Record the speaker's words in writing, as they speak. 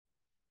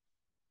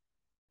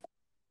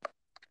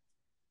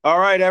All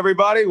right,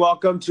 everybody.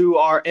 Welcome to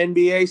our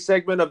NBA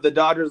segment of the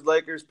Dodgers,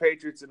 Lakers,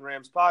 Patriots, and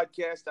Rams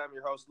podcast. I'm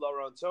your host,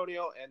 Laura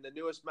Antonio, and the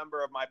newest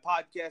member of my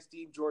podcast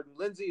team, Jordan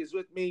Lindsay, is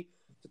with me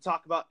to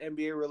talk about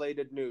NBA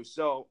related news.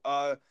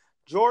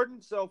 Jordan,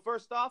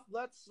 first off,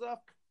 let's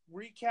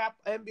recap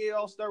NBA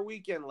All Star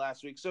Weekend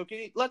last week.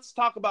 Let's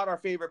talk about our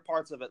favorite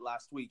parts of it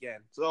last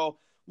weekend. So,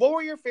 what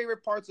were your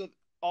favorite parts of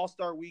All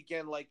Star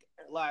Weekend like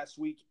last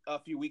week, a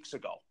few weeks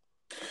ago?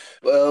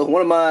 Well,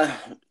 one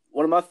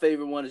of my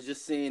favorite ones is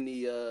just seeing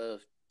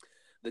the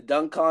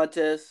dunk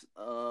contest.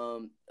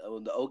 The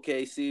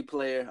OKC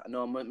player, I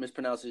know I'm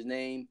mispronouncing his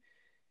name,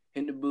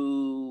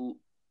 Hindabu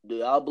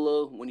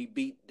Diablo, when he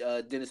beat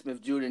Dennis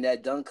Smith Jr. in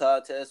that dunk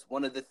contest.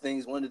 One of the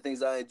things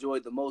I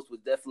enjoyed the most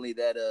was definitely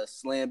that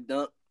slam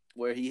dunk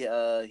where he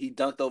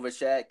dunked over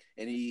Shaq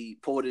and he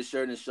pulled his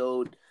shirt and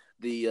showed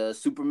the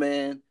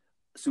Superman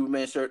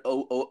shirt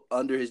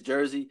under his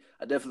jersey.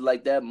 I definitely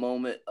like that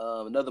moment.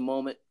 Another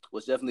moment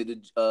was definitely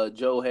the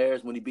Joe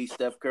Harris when he beat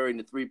Steph Curry in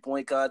the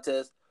 3-point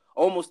contest.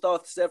 Almost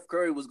thought Steph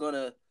Curry was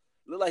gonna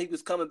look like he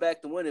was coming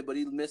back to win it, but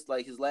he missed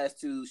like his last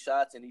two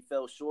shots and he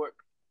fell short.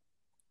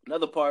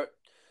 Another part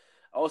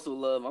I also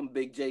love. I'm a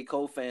big J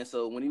Cole fan,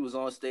 so when he was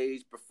on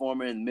stage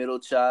performing Middle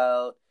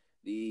Child,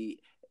 the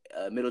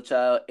Middle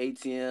Child,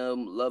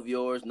 ATM, Love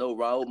Yours, No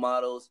Role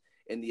Models,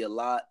 and the A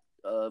Lot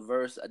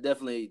verse, I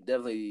definitely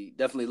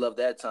love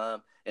that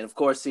time. And of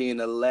course, seeing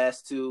the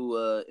last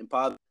two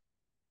impossible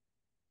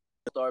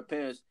star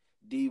appearance,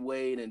 D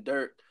Wade and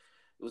Dirk.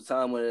 It was a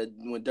time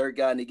when Dirk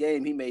got in the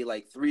game, he made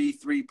like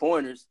three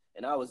pointers,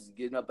 and I was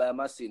getting up out of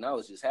my seat, and I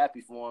was just happy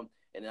for him.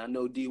 And I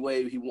know D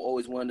Wade, he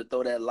always wanted to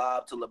throw that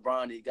lob to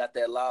LeBron. He got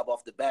that lob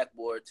off the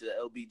backboard to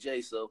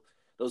LBJ. So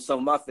those are some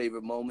of my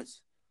favorite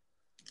moments.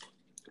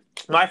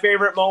 My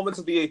favorite moments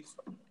of the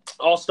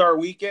All Star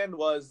Weekend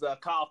was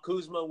Kyle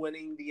Kuzma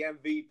winning the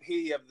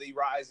MVP of the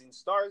Rising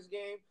Stars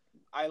game.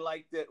 I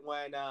liked it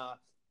when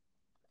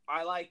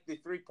I liked the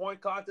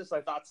 3-point contest.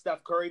 I thought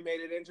Steph Curry made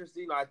it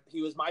interesting.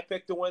 He was my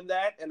pick to win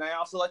that, and I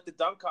also liked the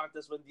dunk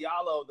contest when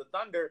Diallo, the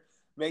Thunder,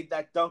 made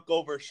that dunk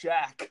over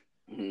Shaq.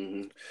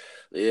 Mm-hmm.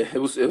 Yeah,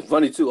 it was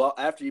funny too.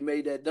 After he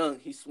made that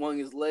dunk, he swung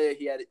his leg.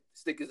 He had to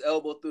stick his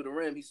elbow through the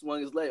rim. He swung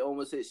his leg,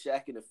 almost hit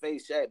Shaq in the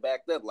face. Shaq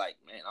backed up like,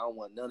 man, I don't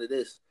want none of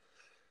this.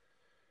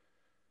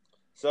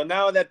 So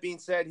now that being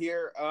said,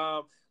 here,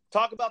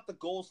 talk about the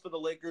goals for the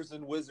Lakers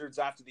and Wizards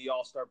after the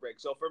All Star break.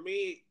 So for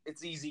me,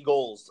 it's easy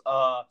goals.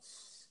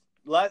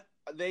 Let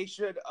they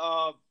should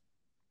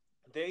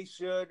they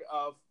should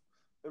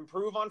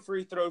improve on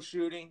free throw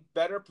shooting,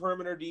 better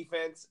perimeter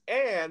defense,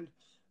 and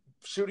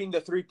shooting the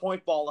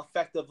 3-point ball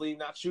effectively,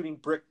 not shooting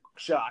brick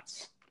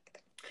shots.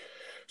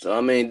 So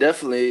I mean,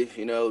 definitely,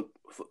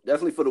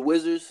 definitely for the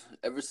Wizards.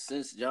 Ever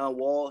since John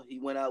Wall he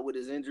went out with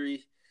his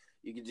injury,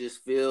 you could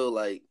just feel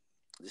like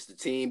just the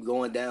team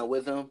going down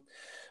with him.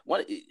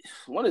 One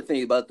one of the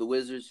things about the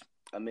Wizards,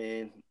 I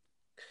mean,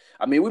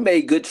 we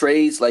made good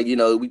trades. Like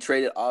we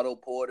traded Otto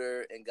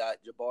Porter and got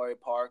Jabari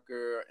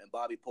Parker and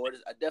Bobby Portis.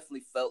 I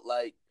definitely felt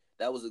like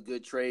that was a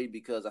good trade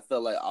because I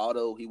felt like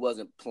Otto he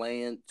wasn't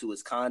playing to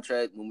his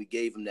contract when we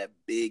gave him that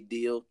big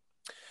deal.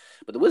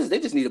 But the Wizards, they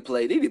just need to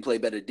play. They need to play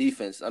better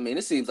defense. I mean,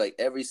 it seems like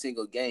every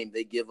single game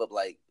they give up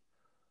like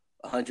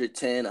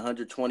 110,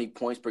 120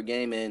 points per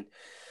game, and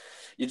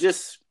you're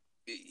just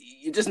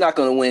you're just not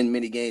going to win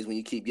many games when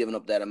you keep giving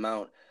up that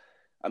amount.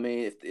 I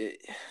mean,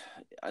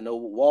 I know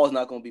Wall's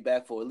not going to be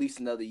back for at least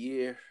another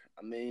year.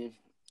 I mean,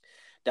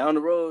 down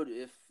the road,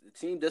 if the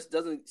team just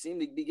doesn't seem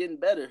to be getting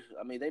better,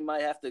 I mean, they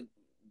might have to.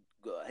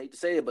 I hate to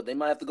say it, but they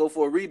might have to go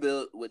for a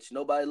rebuild, which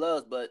nobody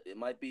loves. But it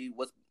might be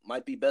what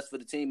might be best for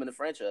the team and the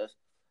franchise.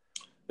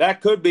 That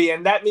could be,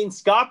 and that means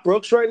Scott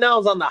Brooks right now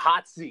is on the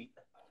hot seat.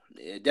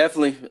 Yeah,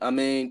 definitely. I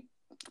mean,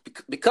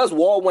 because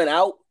Wall went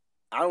out,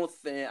 I don't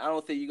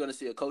think you're going to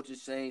see a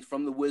coach's change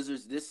from the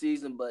Wizards this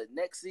season. But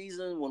next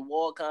season, when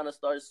Wall kind of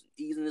starts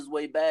easing his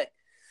way back,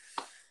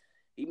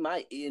 he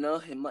might,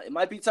 it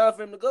might be time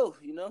for him to go.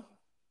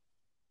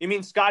 You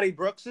mean Scotty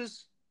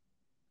Brooks's?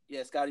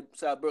 Yeah, Scott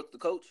Brooks, the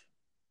coach.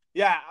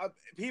 Yeah,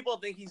 people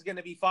think he's going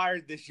to be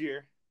fired this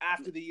year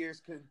after the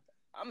years.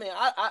 I mean,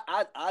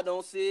 I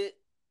don't see it.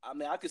 I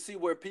mean, I could see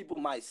where people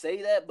might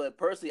say that, but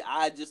personally,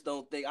 I just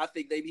don't think. I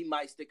think he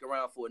might stick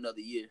around for another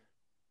year.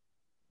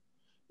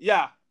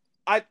 Yeah,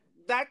 I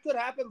that could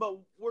happen, but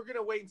we're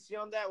gonna wait and see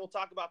on that. We'll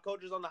talk about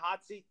coaches on the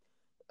hot seat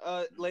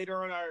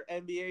later on our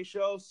NBA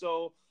show.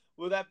 So,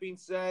 with that being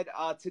said,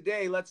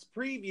 today let's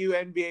preview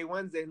NBA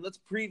Wednesday and let's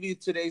preview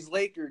today's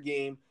Laker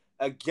game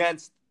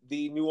against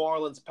the New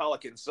Orleans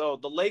Pelicans. So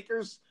the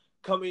Lakers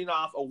coming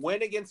off a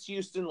win against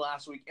Houston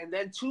last week, and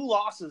then two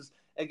losses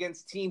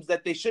against teams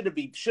that they should have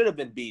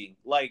been beating,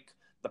 like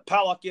the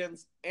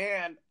Pelicans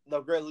and the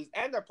Grizzlies,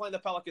 and they're playing the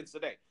Pelicans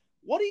today.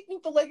 What do you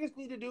think the Lakers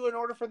need to do in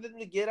order for them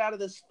to get out of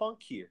this funk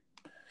here?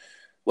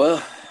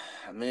 Well,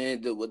 I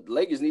mean, what the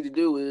Lakers need to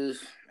do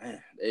is,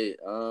 man, it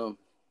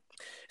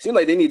seems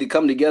like they need to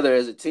come together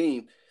as a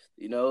team.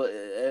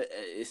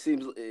 It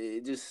seems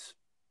it just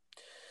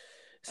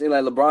Seems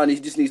like LeBron, he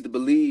just needs to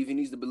believe. He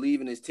needs to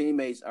believe in his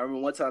teammates. I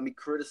remember one time he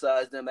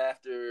criticized them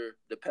after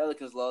the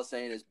Pelicans lost,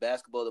 saying, "Is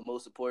basketball the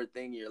most important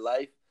thing in your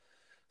life?"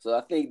 So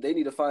I think they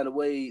need to find a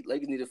way.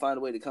 Lakers need to find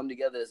a way to come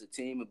together as a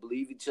team and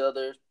believe each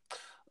other.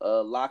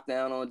 Lock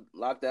down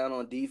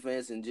on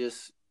defense and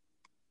just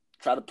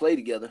try to play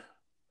together.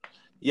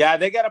 Yeah,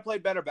 they got to play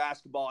better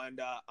basketball, and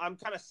I'm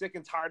kind of sick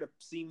and tired of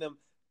seeing them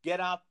get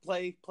out,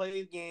 play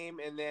the game,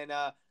 and then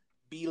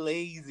be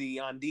lazy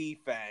on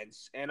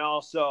defense. And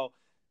also,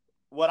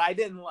 what I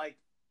didn't like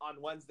on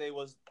Wednesday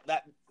was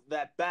that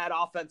bad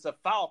offensive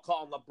foul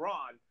call on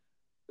LeBron.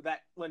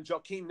 That when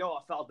Joakim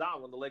Noah fell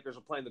down when the Lakers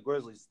were playing the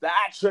Grizzlies,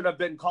 that should have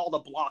been called a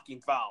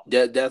blocking foul.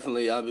 Yeah,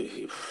 definitely. I That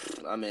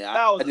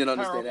was didn't a understand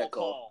terrible that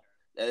call. call.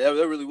 That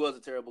really was a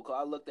terrible call.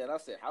 I looked at it, I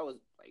said, "How was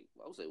like?"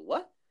 I was like,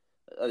 "What?"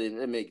 It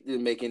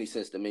didn't make any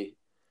sense to me.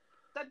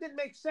 That didn't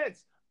make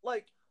sense.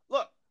 Like,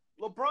 look,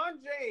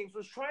 LeBron James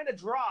was trying to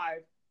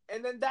drive,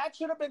 and then that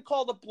should have been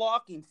called a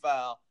blocking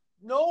foul.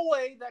 No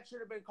way that should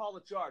have been called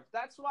a charge.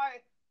 That's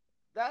why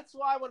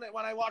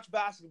when I watch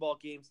basketball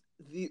games,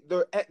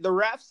 the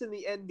refs in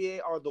the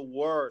NBA are the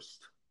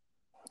worst.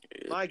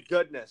 My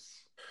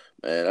goodness.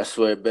 Man, I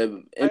swear,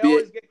 baby. I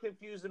always get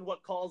confused in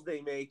what calls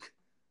they make.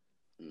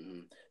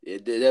 Mm-hmm. Yeah,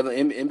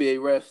 NBA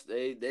refs,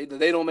 they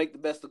don't make the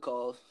best of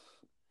calls.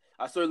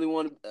 I certainly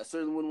wouldn't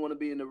want to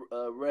be in the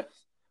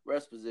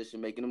refs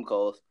position making them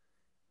calls.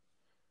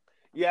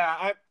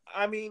 Yeah,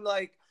 I mean,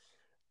 like,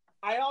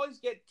 I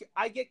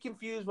get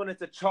confused when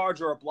it's a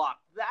charge or a block.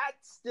 That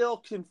still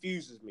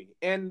confuses me,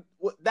 and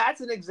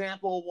that's an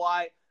example of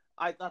why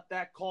I thought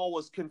that call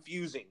was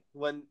confusing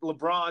when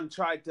LeBron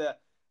tried to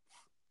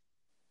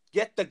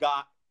get to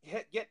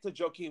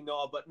Joakim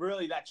Noah, but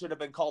really that should have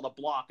been called a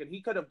block, and he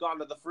could have gone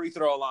to the free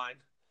throw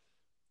line.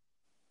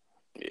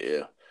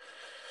 Yeah.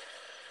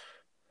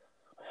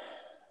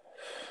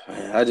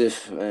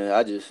 Man.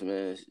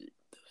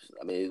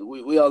 I mean,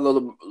 we all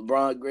know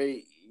LeBron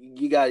great.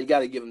 You got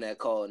to give him that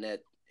call in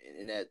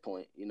that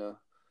point, you know.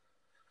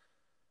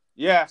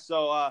 Yeah,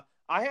 so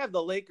I have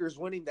the Lakers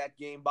winning that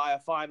game by a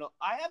final.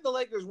 I have the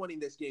Lakers winning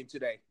this game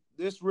today.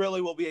 This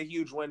really will be a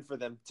huge win for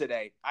them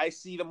today. I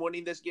see them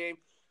winning this game,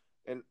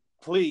 and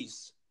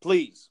please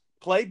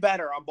play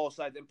better on both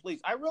sides. And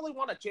please, I really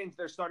want to change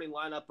their starting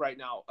lineup right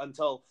now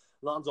until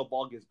Lonzo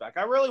Ball gets back.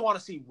 I really want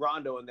to see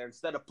Rondo in there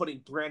instead of putting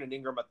Brandon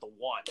Ingram at the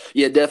 1.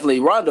 Yeah, definitely.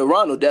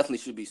 Rondo definitely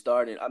should be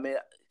starting. I mean,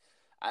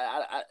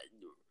 I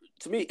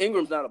to me,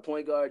 Ingram's not a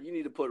point guard. You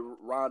need to put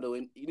Rondo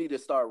in. You need to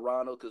start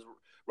Rondo because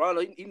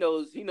Rondo he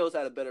knows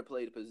how to better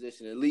play the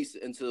position at least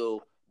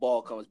until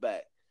Ball comes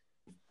back.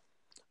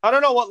 I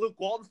don't know what Luke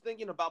Walton's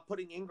thinking about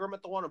putting Ingram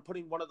at the 1 and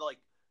putting one of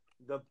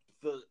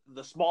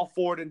the small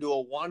forward into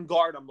a 1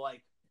 guard. I'm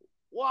like,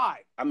 why?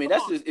 I mean,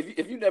 that's just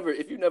if you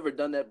never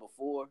done that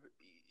before,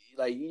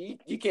 like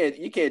you can't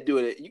do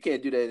it. You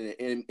can't do that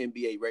in an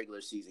NBA regular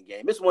season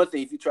game. It's one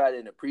thing if you try it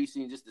in the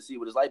preseason just to see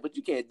what it's like, but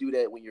you can't do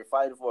that when you're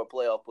fighting for a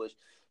playoff push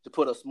to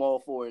put a small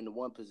forward into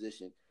one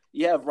position.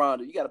 You have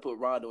Rondo. You got to put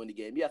Rondo in the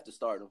game. You have to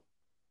start him.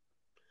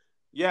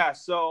 Yeah,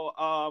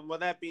 so with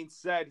that being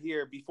said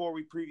here, before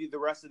we preview the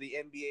rest of the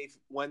NBA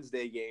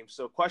Wednesday game,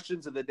 so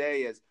questions of the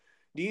day is,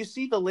 do you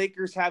see the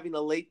Lakers having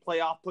a late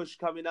playoff push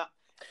coming up?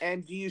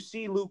 And do you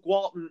see Luke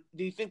Walton?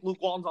 Do you think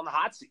Luke Walton's on the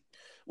hot seat?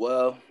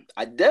 Well,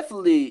 I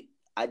definitely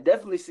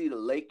see the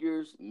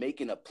Lakers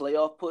making a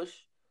playoff push.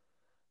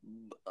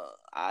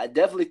 I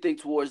definitely think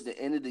towards the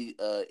end of the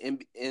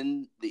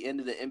end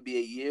of the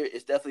NBA year,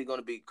 it's definitely going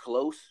to be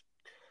close.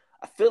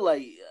 I feel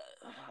like,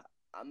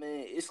 I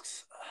mean,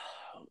 it's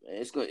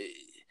going.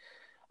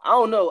 I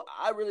don't know.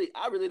 I really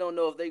don't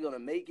know if they're gonna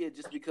make it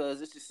just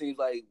because it just seems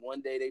like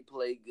one day they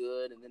play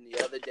good and then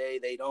the other day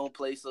they don't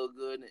play so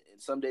good.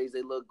 And some days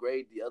they look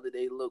great, the other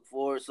day they look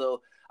forward.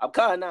 So I'm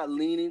kind of not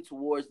leaning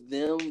towards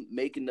them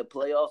making the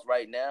playoffs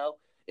right now.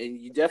 And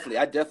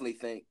I definitely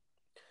think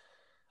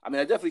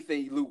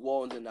Luke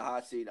Walton's in the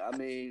hot seat. I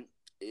mean,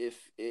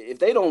 if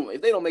they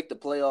don't make the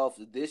playoffs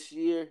this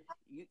year,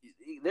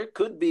 there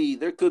could be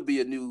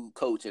a new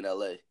coach in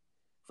LA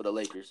for the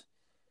Lakers.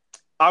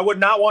 I would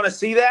not want to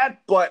see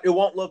that, but it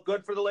won't look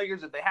good for the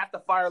Lakers if they have to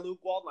fire Luke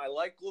Walton. I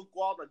like Luke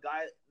Walton, a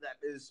guy that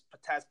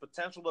has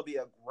potential to be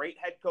a great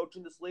head coach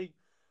in this league.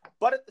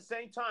 But at the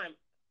same time,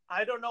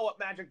 I don't know what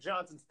Magic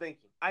Johnson's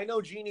thinking. I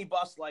know Jeannie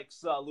Buss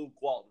likes Luke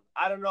Walton.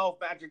 I don't know if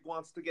Magic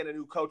wants to get a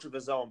new coach of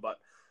his own, but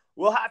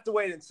we'll have to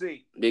wait and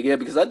see. Yeah,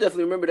 because I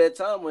definitely remember that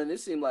time when it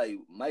seemed like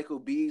Michael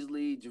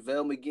Beasley,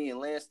 JaVale McGee, and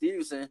Lance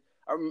Stevenson,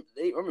 I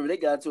remember they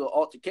got into an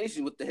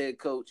altercation with the head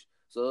coach.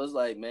 So it's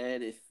like,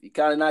 man, if you're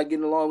kind of not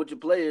getting along with your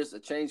players, a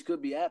change could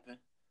be happening.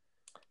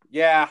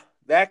 Yeah,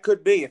 that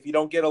could be if you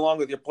don't get along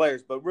with your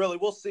players. But really,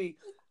 we'll see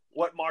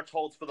what March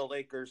holds for the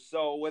Lakers.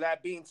 So with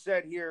that being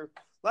said here,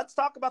 let's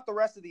talk about the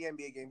rest of the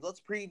NBA games.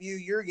 Let's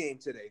preview your game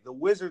today. The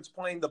Wizards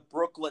playing the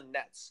Brooklyn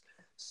Nets.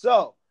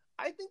 So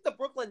I think the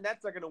Brooklyn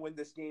Nets are going to win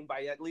this game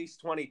by at least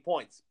 20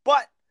 points.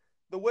 But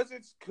the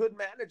Wizards could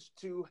manage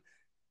to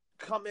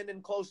come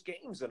in close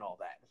games and all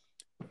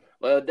that.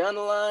 Well, down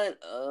the line,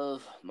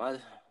 my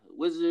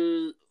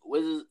Wizards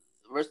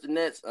versus the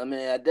Nets. I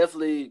mean, I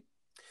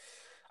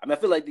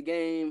feel like the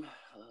game,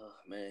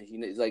 man.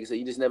 Like I said,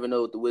 you just never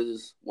know with the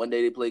Wizards. One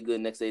day they play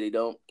good, next day they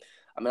don't.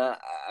 I mean,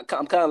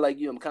 I'm kind of like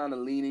you. I'm kind of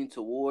leaning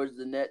towards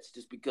the Nets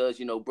just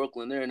because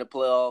Brooklyn, they're in the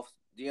playoffs.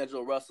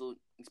 D'Angelo Russell,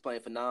 he's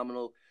playing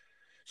phenomenal.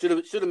 Should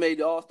have made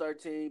the All-Star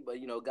team, but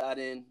got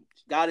in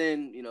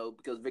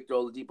because Victor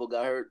Oladipo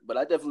got hurt. But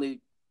I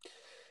definitely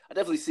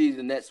see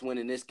the Nets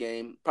winning this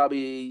game,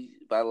 probably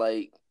by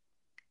like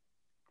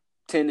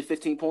 10 to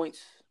 15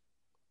 points.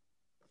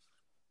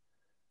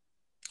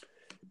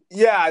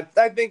 Yeah,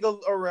 I think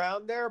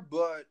around there,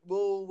 but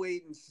we'll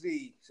wait and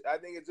see. I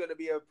think it's going to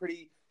be a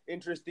pretty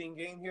interesting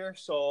game here.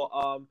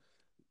 So,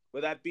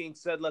 with that being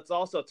said, let's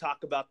also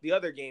talk about the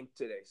other game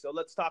today. So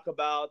let's talk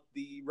about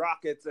the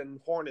Rockets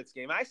and Hornets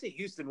game. I see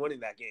Houston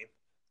winning that game.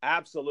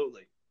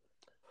 Absolutely.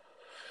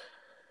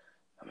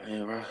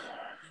 Yeah,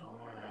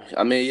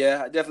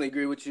 I definitely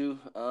agree with you.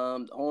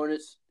 The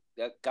Hornets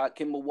got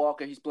Kemba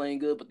Walker. He's playing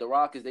good, but the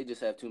Rockets, they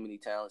just have too many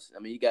talents. I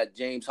mean, you got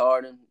James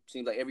Harden.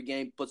 Seems like every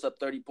game puts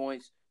up 30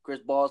 points. Chris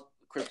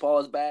Paul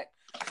is back.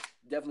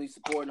 Definitely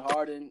supporting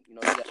Harden. You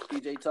got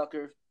PJ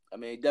Tucker. I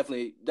mean,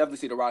 definitely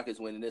see the Rockets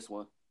winning this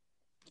one.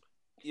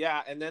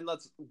 Yeah, and then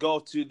let's go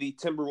to the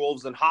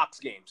Timberwolves and Hawks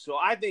game. So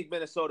I think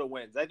Minnesota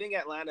wins. I think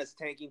Atlanta's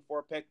tanking for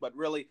a pick, but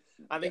really,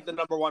 I think the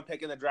number one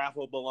pick in the draft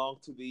will belong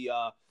to the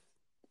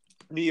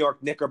New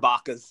York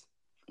Knickerbockers.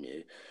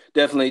 Yeah,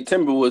 definitely.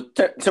 Timberwolves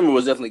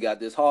definitely got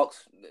this.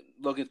 Hawks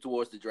looking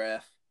towards the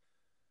draft.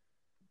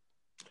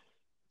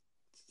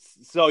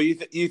 So you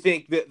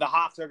think that the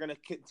Hawks are going to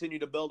continue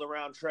to build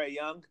around Trae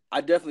Young?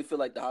 I definitely feel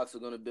like the Hawks are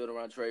going to build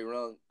around Trae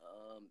Young.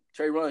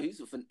 Trae Young,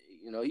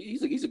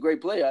 he's a great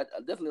player. I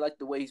definitely like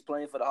the way he's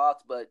playing for the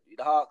Hawks, but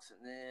the Hawks,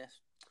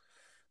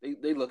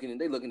 they looking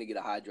to get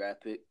a high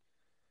draft pick.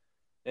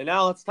 And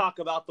now let's talk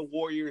about the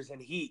Warriors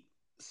and Heat.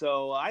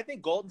 So I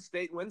think Golden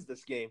State wins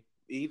this game,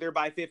 either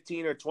by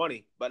 15 or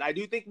 20. But I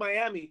do think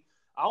Miami.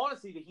 I want to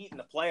see the Heat in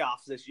the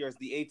playoffs this year as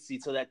the 8th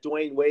seed, so that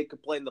Dwayne Wade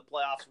could play in the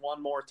playoffs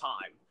one more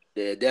time.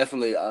 Yeah,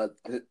 definitely.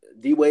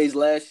 D-Wade's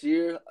last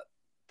year.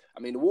 I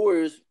mean, the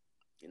Warriors,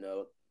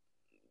 the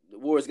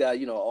Warriors got,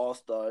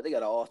 all-star. They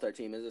got an all-star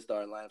team as a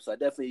starting lineup. So I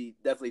definitely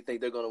think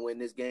they're going to win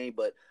this game.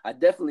 But I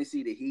definitely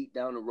see the Heat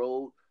down the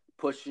road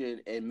pushing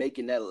and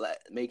making the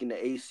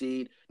 8th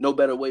seed. No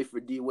better way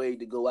for D-Wade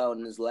to go out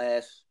in his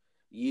last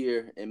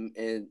year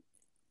and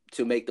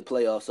to make the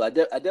playoffs. So I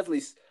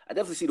definitely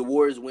see the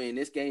Warriors win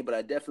this game, but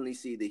I definitely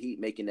see the Heat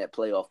making that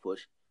playoff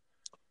push.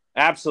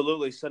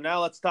 Absolutely. So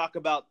now let's talk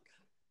about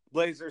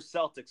Blazers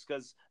Celtics,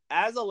 because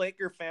as a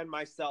Laker fan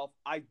myself,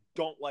 I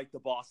don't like the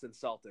Boston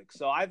Celtics.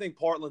 So I think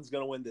Portland's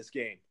going to win this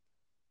game.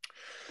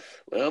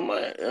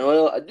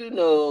 Well, I do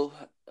know.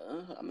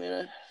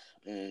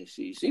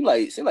 Seem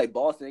like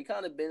Boston. They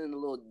kind of been in a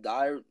little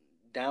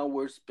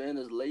downward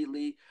spinners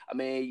lately. I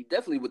mean,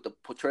 definitely with the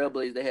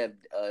Trailblazers, they have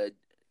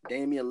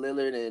Damian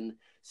Lillard and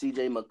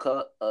CJ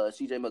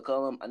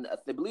McCollum.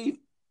 I believe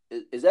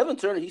is Evan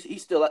Turner.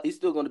 He's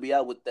still going to be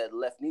out with that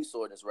left knee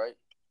soreness, right?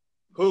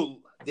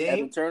 Who?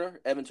 Dame?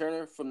 Evan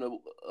Turner from the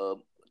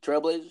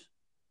Trailblazers?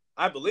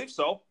 I believe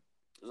so.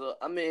 So,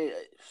 I mean,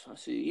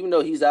 let's see. Even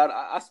though he's out,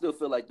 I still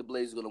feel like the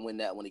Blazers are going to win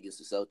that one against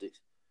the Celtics.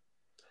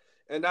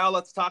 And now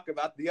let's talk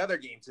about the other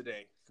game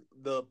today.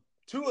 The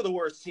two of the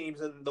worst teams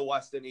in the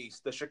West and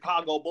East, the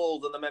Chicago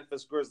Bulls and the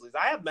Memphis Grizzlies.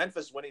 I have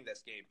Memphis winning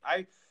this game.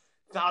 I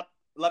thought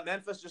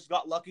Memphis just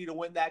got lucky to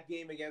win that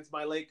game against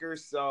my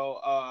Lakers. So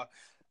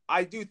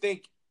I do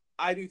think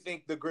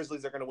the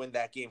Grizzlies are going to win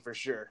that game for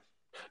sure.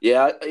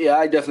 Yeah,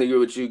 I definitely agree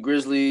with you.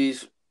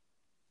 Grizzlies,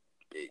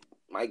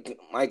 Mike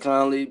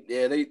Conley,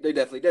 yeah, they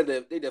definitely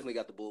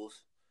got the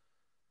Bulls.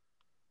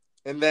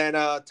 And then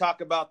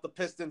talk about the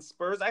Pistons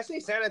Spurs. I say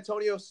San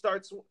Antonio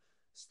starts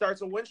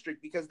a win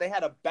streak because they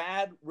had a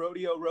bad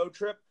rodeo road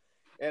trip,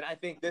 and I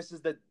think this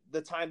is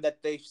the time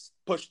that they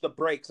push the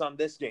brakes on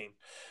this game.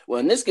 Well,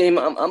 in this game,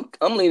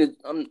 I'm leaning.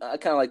 I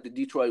kind of like the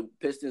Detroit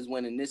Pistons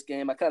winning this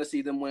game. I kind of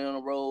see them winning on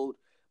the road.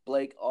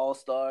 Blake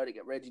All-Star. They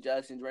got Reggie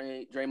Jackson,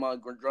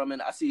 Draymond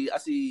Drummond. I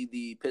see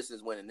the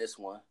Pistons winning this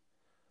one.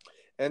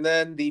 And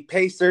then the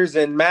Pacers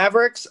and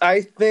Mavericks.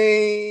 I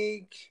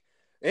think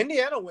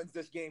Indiana wins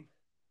this game.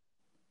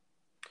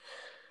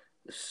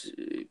 Let's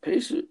see.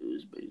 Pacers.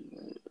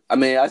 I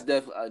mean, I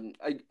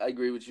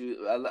agree with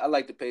you. I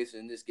like the Pacers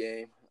in this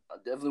game. I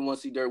definitely want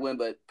to see Dirk win,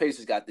 but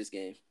Pacers got this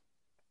game.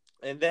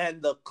 And then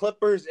the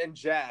Clippers and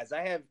Jazz.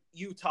 I have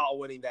Utah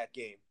winning that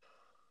game.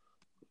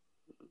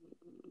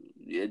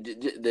 Yeah,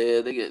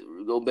 they get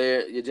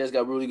Gobert. You just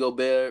got Rudy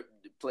Gobert.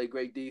 Play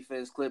great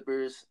defense.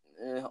 Clippers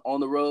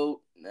on the road.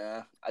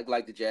 Nah, I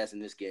like the Jazz in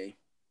this game.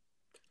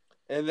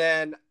 And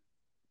then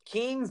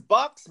Kings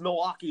Bucks.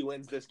 Milwaukee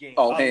wins this game.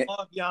 I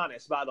love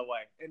Giannis, by the way,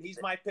 and he's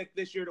my pick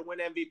this year to win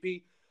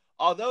MVP.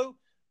 Although,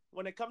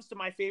 when it comes to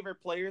my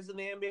favorite players in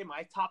the NBA,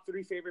 my top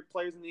 3 favorite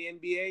players in the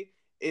NBA,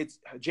 it's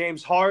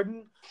James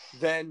Harden,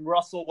 then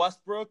Russell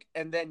Westbrook,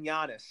 and then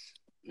Giannis.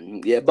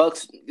 Yeah,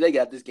 Bucks, they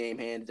got this game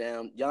hands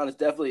down. Giannis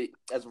definitely,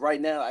 as of right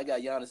now, I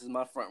got Giannis as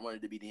my front runner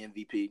to be the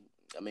MVP.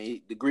 I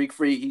mean, the Greek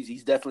freak,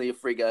 he's definitely a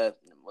freak guy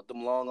with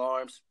them long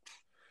arms.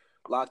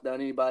 Lock down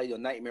anybody, a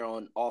nightmare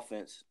on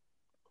offense.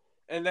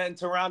 And then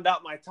to round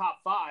out my top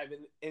five,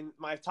 in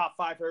my top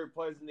five favorite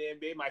players in the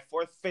NBA, my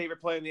fourth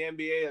favorite player in the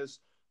NBA is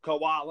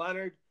Kawhi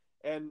Leonard.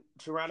 And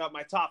to round out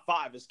my top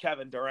five is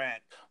Kevin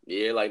Durant.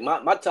 Yeah, like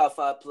my top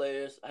five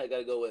players, I got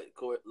to go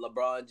with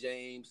LeBron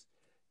James,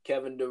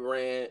 Kevin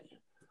Durant,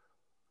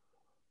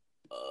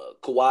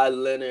 Kawhi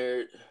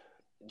Leonard,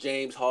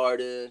 James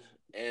Harden,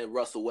 and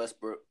Russell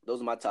Westbrook.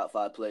 Those are my top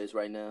five players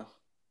right now.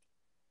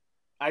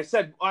 I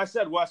said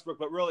Westbrook,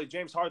 but really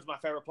James Harden's my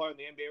favorite player in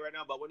the NBA right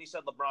now. But when you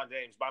said LeBron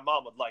James, my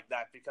mom would like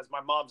that because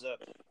my mom's a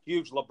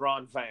huge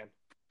LeBron fan.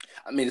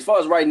 I mean, as far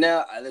as right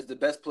now, as the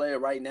best player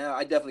right now,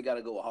 I definitely got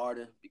to go with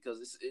Harden because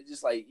it's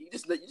just like you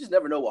just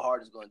never know what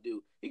Harden's going to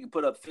do. He can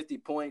put up 50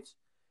 points,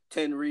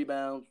 10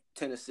 rebounds,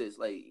 10 assists.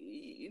 Like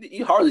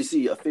you hardly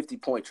see a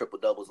 50-point triple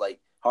doubles like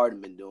Harden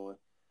been doing.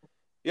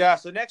 Yeah.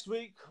 So next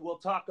week we'll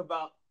talk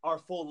about our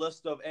full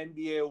list of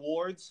NBA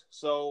awards.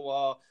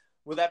 So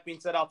with that being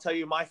said, I'll tell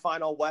you my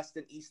final West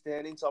and East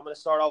standing. So I'm going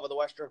to start off with the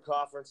Western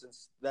Conference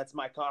since that's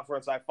my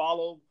conference I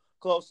follow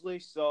closely.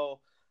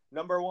 So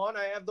number one,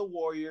 I have the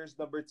Warriors.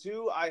 Number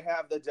two, I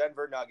have the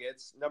Denver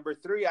Nuggets. Number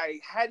three, I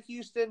had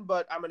Houston,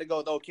 but I'm going to go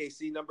with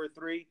OKC. Number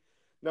three.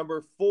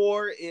 Number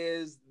four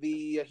is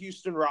the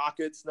Houston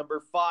Rockets.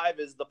 Number five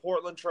is the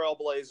Portland Trail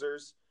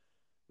Blazers.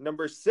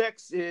 Number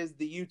six is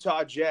the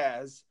Utah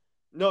Jazz.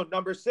 No,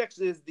 number six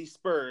is the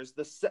Spurs.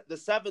 The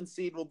seventh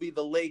seed will be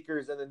the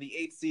Lakers, and then the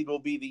eighth seed will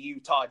be the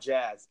Utah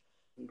Jazz.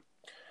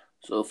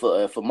 So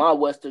for my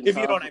Western, if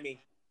you know what I mean.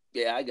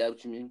 Yeah, I got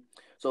what you mean.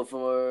 So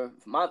for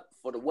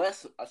the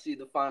West, I see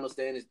the final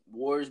standings: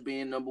 Warriors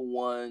being number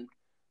one,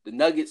 the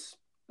Nuggets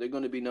they're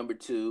going to be number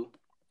two,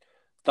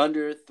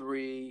 Thunder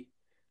 3,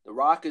 the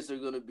Rockets are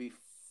going to be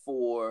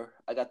 4.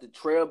 I got the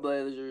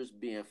Trailblazers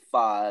being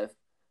 5.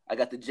 I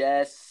got the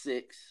Jazz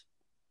 6.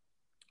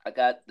 I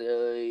got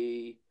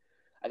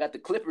the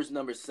Clippers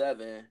number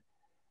 7,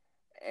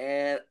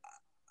 and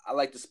I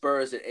like the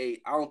Spurs at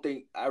 8.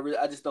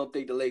 I just don't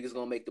think the Lakers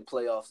gonna make the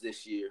playoffs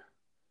this year.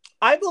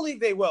 I believe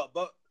they will,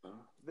 but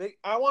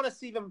I want to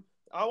see them.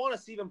 I want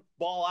to see them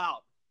ball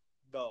out,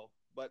 though.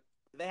 But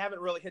they haven't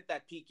really hit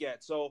that peak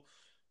yet, so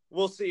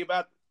we'll see.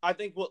 But I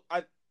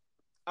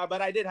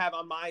did have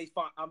on my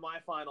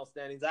final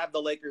standings. I have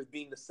the Lakers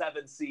being the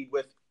 7th seed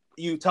with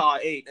Utah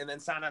 8, and then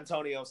San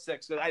Antonio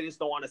 6. Because I just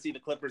don't want to see the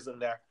Clippers in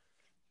there.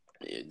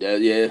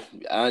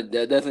 I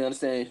definitely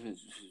understand.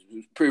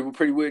 It's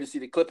pretty weird to see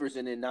the Clippers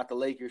and then not the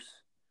Lakers.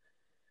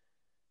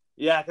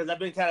 Yeah, because I've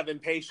been kind of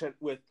impatient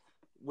with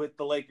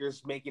the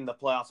Lakers making the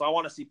playoffs. So I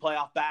want to see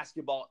playoff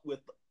basketball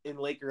in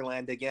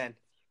Lakerland again.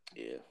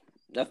 Yeah,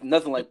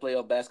 nothing like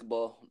playoff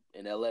basketball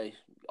in LA.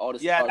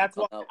 That's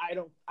why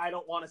I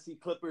don't want to see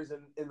Clippers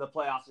in the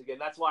playoffs again.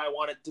 That's why I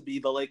want it to be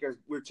the Lakers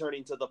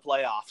returning to the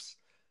playoffs.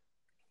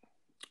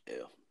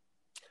 Yeah,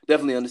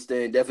 definitely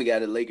understand. Definitely got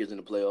the Lakers in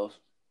the playoffs.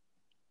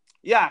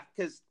 Yeah,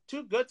 because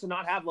too good to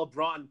not have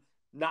LeBron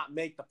not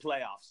make the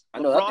playoffs.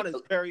 LeBron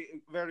is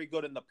very, very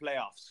good in the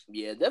playoffs.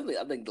 Yeah, definitely.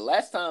 I think the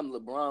last time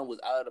LeBron was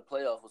out of the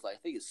playoffs was I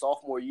think his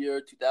sophomore year,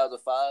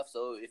 2005.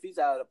 So if he's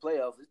out of the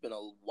playoffs, it's been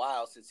a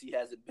while since he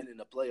hasn't been in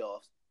the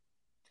playoffs.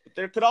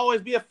 There could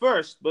always be a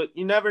first, but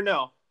you never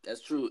know.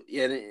 That's true.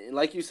 Yeah, and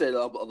like you said,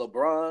 a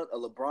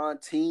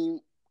LeBron team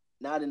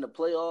not in the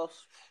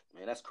playoffs,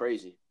 man, that's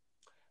crazy.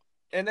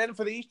 And then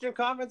for the Eastern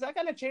Conference, I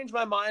kind of changed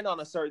my mind on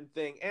a certain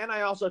thing. And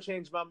I also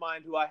changed my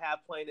mind who I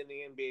have playing in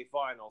the NBA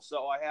Finals.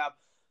 So I have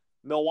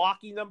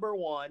Milwaukee number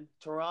 1,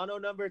 Toronto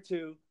number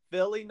 2,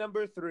 Philly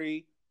number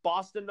 3,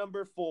 Boston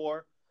number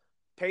 4,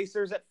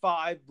 Pacers at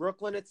 5,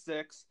 Brooklyn at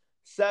 6,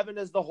 7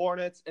 is the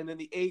Hornets, and then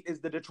the 8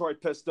 is the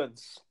Detroit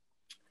Pistons.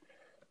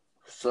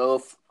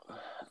 So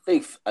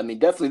I mean,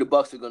 definitely the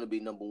Bucks are going to be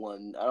number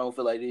 1. I don't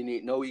feel like they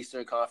need no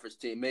Eastern Conference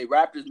team.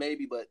 Raptors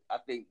maybe, but I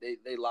think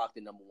they locked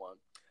in number 1.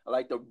 I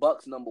like the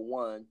Bucks number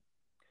 1.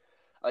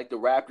 I like the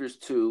Raptors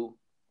 2.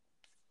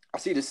 I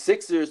see the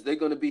Sixers, they're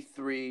going to be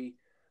 3.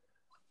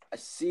 I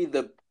see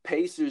the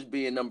Pacers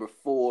being number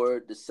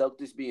 4. The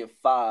Celtics being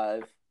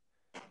 5.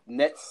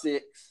 Nets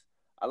 6.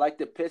 I like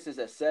the Pistons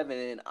at 7.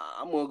 And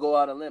I'm going to go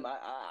out on a limb.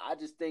 I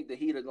just think the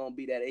Heat are going to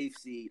be that 8th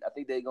seed. I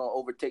think they're going to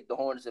overtake the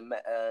Hornets and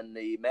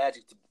the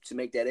Magic to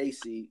make that 8th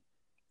seed.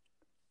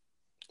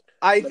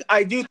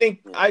 I do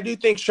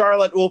think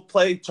Charlotte will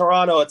play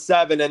Toronto at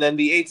 7, and then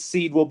the 8th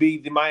seed will be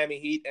the Miami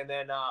Heat, and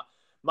then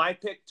my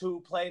pick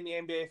to play in the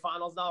NBA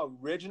Finals now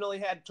originally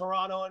had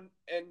Toronto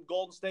and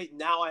Golden State.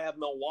 Now I have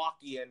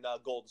Milwaukee and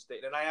Golden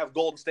State, and I have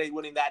Golden State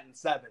winning that in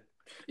 7.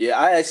 Yeah,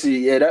 I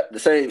actually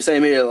the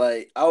same here.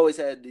 Like I always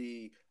had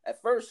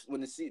at first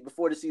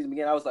before the season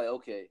began, I was like,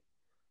 okay,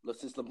 look,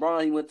 since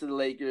LeBron he went to the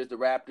Lakers, the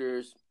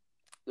Raptors,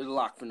 they're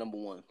locked for number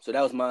 1. So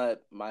that was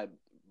my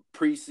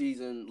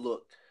preseason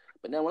look.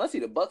 But now when I see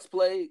the Bucks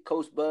play,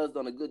 Coach Buzz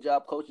done a good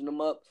job coaching them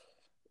up.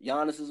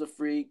 Giannis is a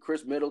freak.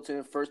 Chris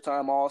Middleton,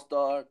 first-time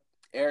All-Star.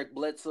 Eric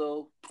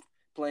Bledsoe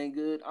playing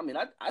good. I mean,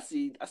 I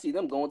see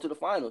them going to the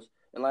finals.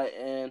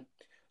 And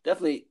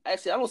Definitely.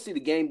 Actually, I don't see the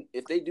game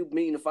if they do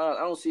meet in the finals.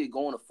 I don't see it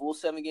going a full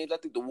 7 games. I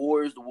think the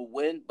Warriors will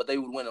win, but they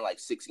would win in like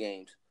 6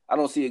 games. I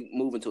don't see it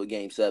moving to a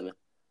game 7.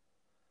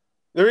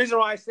 The reason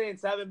why I say in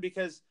 7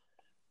 because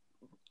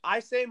I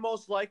say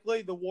most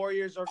likely the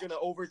Warriors are going to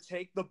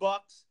overtake the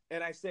Bucks,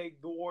 and I say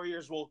the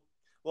Warriors will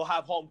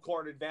have home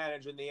court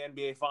advantage in the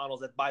NBA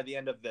Finals by the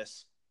end of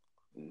this.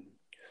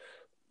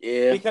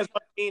 Yeah. Because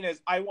what I mean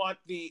is, I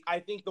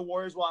think the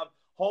Warriors will have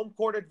home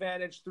court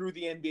advantage through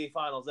the NBA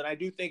Finals, and I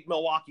do think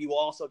Milwaukee will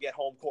also get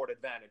home court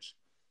advantage.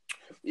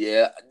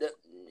 Yeah.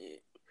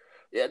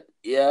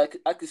 Yeah.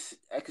 I could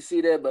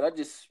see that, but I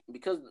just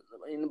because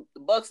the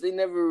Bucks they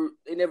never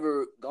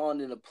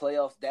gone in the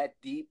playoffs that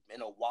deep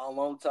in a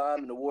long time,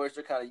 and the Warriors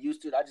are kind of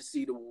used to it. I just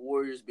see the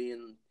Warriors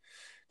being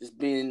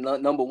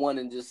number one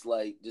and just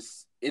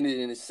ended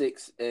in a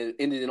 6 and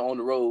ended it on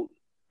the road.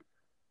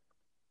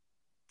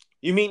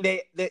 You mean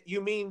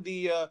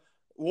the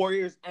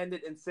Warriors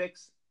ended in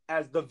 6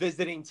 as the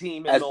visiting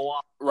team in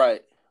Milwaukee?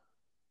 Right.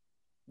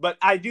 But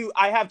I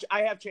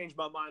have changed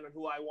my mind on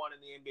who I want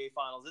in the NBA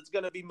Finals. It's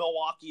going to be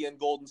Milwaukee and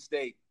Golden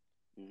State.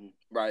 Mm-hmm.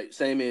 Right.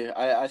 Same here.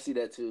 I see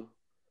that too.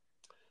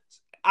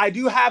 I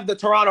do have the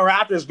Toronto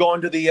Raptors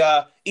going to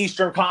the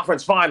Eastern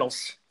Conference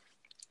Finals.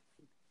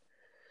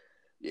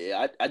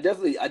 Yeah, I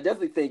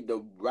definitely think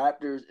the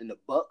Raptors and the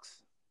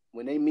Bucks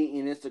when they meet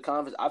in Eastern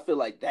Conference, I feel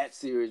like that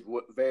series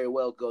would very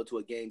well go to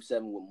a game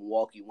 7 with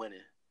Milwaukee winning.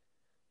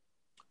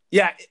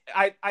 Yeah,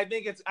 I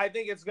think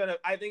it's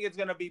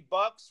gonna be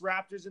Bucks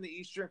Raptors in the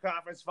Eastern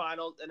Conference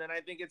Finals, and then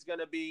I think it's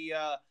gonna be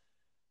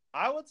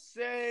I would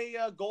say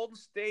Golden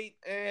State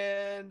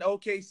and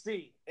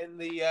OKC in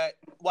the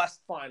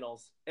West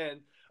Finals, and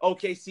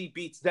OKC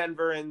beats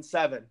Denver in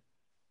 7.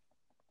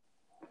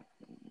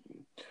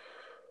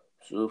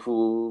 So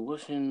for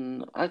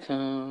Western, I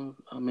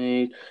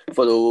mean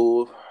for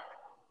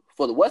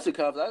the Western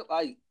Conference,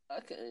 I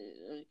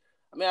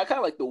kind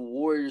of like the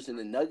Warriors and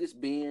the Nuggets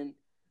being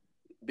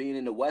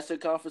in the Western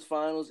Conference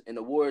Finals, and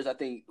the Warriors. I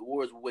think the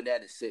Warriors will win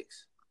that in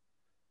 6.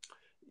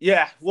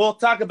 Yeah, we'll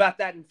talk about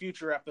that in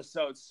future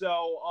episodes.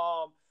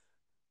 So,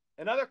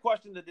 another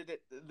question of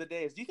the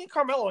day is: do you think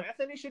Carmelo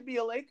Anthony should be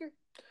a Laker?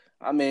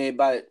 I mean,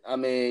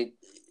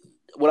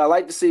 would I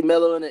like to see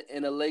Melo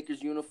in a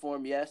Lakers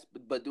uniform? Yes,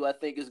 but do I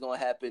think it's going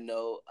to happen?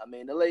 No. I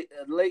mean,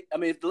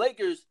 if the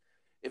Lakers,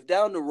 if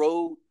down the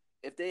road,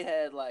 if they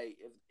had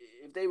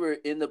if they were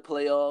in the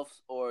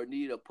playoffs or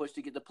needed a push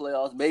to get the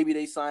playoffs, maybe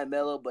they sign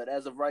Melo. But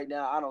as of right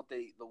now, I don't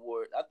think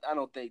I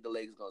don't think the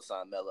Lakers going to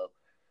sign Melo.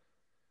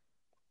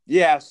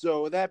 Yeah.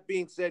 So with that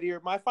being said, here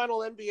my final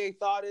NBA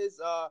thought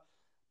is: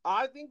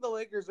 I think the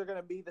Lakers are going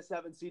to be the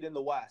 7th seed in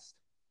the West.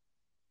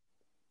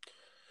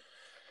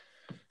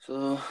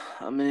 So,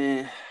 I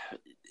mean,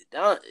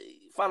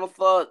 final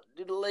thought: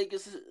 do the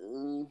Lakers?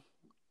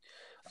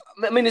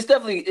 I mean, it's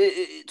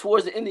definitely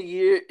towards the end of the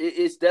year.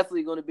 It's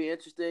definitely going to be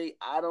interesting.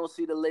 I don't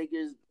see the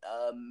Lakers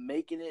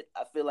making it.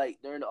 I feel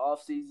like during the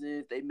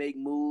offseason, if they make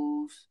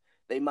moves,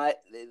 they might.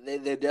 They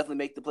definitely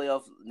make the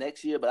playoffs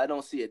next year, but I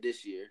don't see it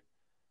this year.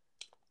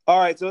 All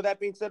right. So with that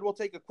being said, we'll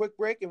take a quick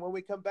break, and when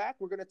we come back,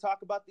 we're going to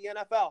talk about the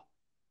NFL.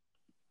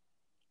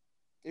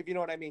 If you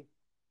know what I mean.